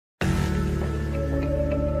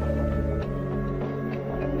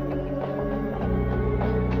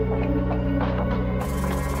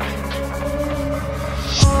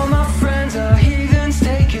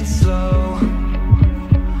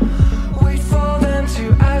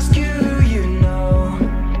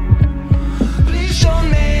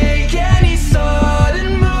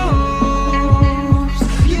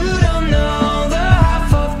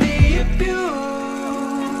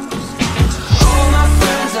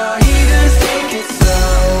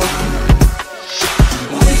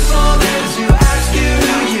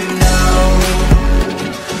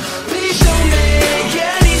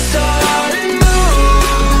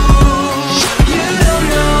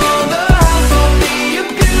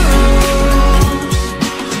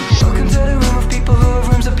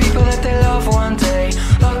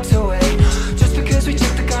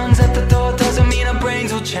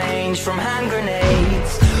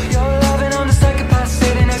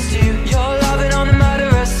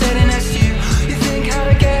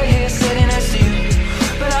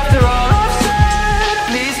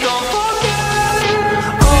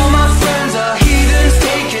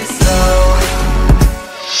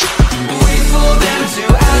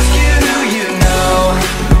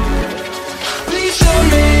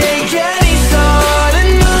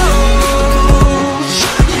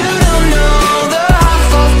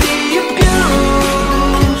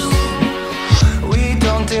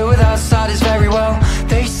don't deal with outsiders very well.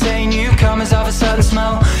 They say newcomers have a certain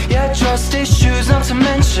smell. Yeah, trust issues not to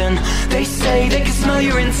mention. They say they can smell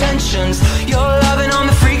your intentions. You're loving on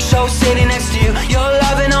the freak show sitting next to you. You're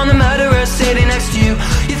loving on the murderer sitting next to you.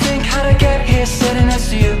 You think, how'd I get here sitting next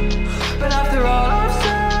to you? But after all I've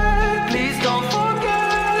said, please don't forget.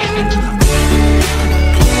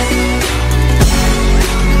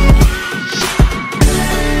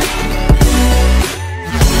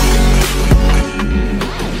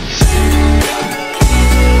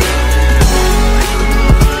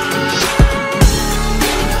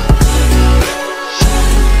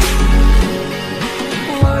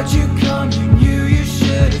 Why'd you come? You knew you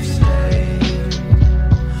should have stayed.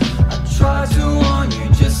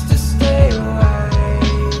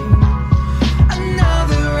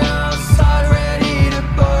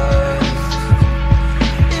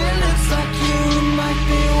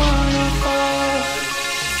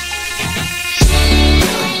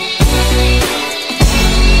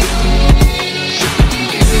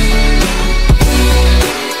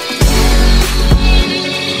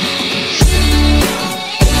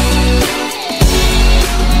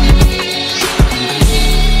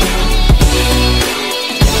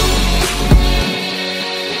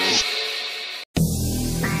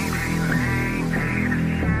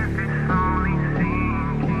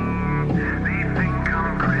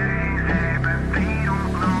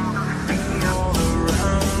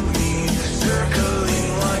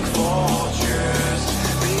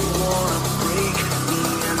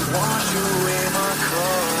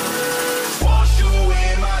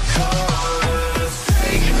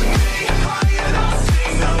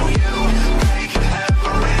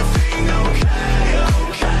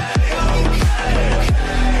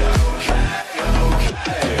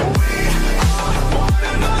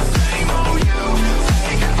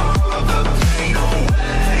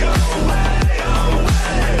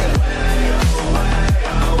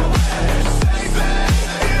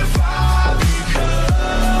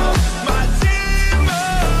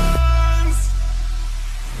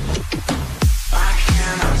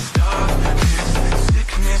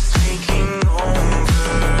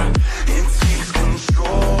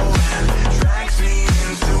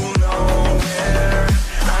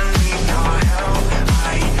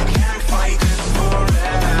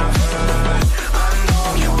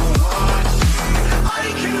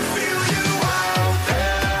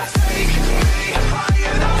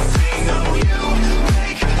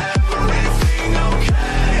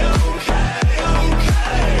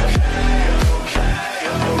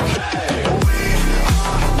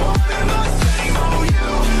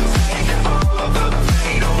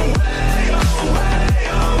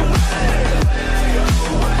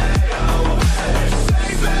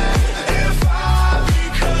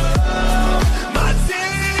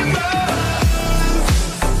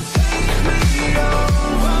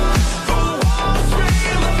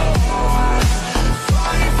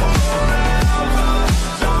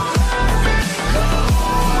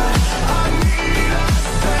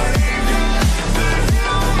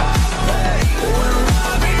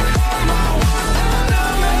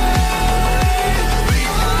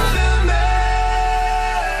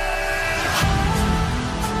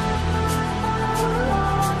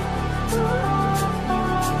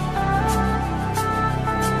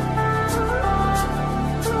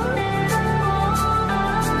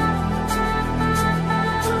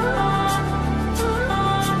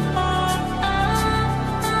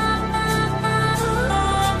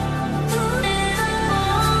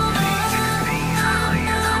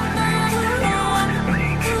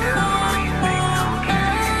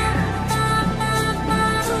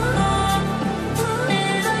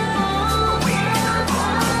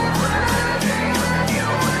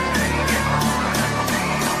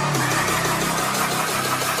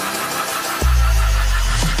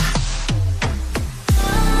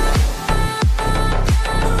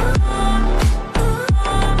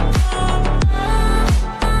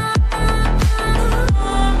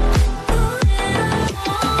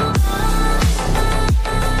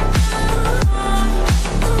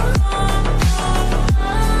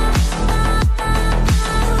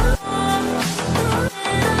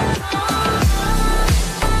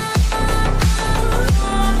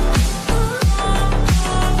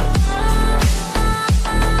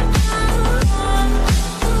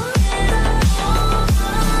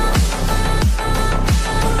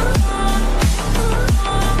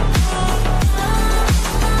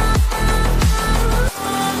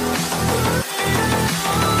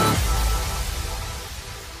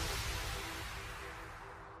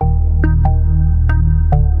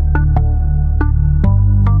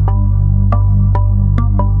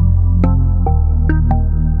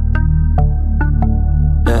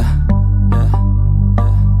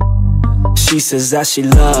 She says that she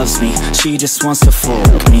loves me, she just wants to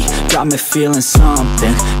fuck me. Got me feeling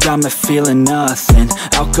something, got me feeling nothing.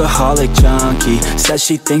 Alcoholic junkie, says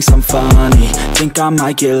she thinks I'm funny. Think I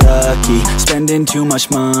might get lucky, spending too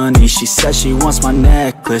much money. She says she wants my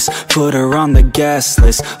necklace, put her on the guest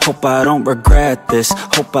list. Hope I don't regret this,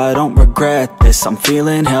 hope I don't regret this. I'm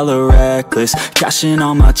feeling hella reckless, cashing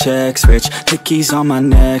all my checks rich. Hickeys on my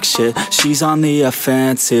neck, shit, she's on the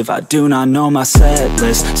offensive. I do not know my set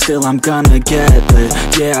list, still I'm gonna get lit.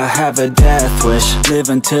 Yeah, I have a death wish, live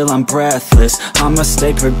until I'm breathless. I'ma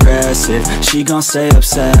stay progressive, she gon' stay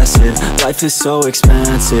obsessive. Life is so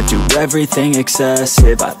expensive, do everything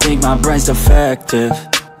excessive. I think my brain's defective,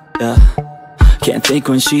 yeah. Can't think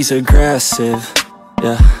when she's aggressive,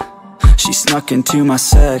 yeah. She snuck into my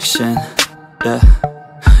section, yeah.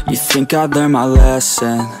 You think I'd learn my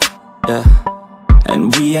lesson, yeah.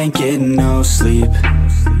 And we ain't getting no sleep.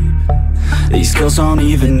 These girls don't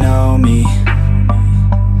even know me.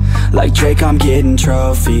 Like Drake, I'm getting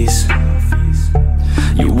trophies.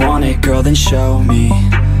 You want it, girl, then show me,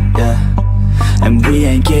 yeah. And we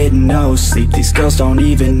ain't getting no sleep. These girls don't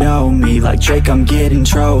even know me. Like Drake, I'm getting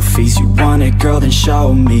trophies. You want it, girl, then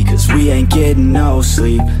show me. Cause we ain't getting no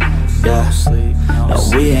sleep, yeah. No,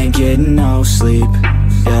 we ain't getting no sleep,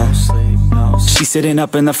 yeah. She's sitting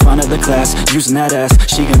up in the front of the class, using that ass,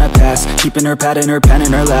 she gonna pass. Keeping her pad and her pen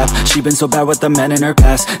in her lap. She been so bad with the men in her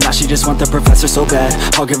past. Now she just want the professor so bad.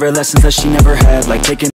 I'll give her lessons that she never had, like taking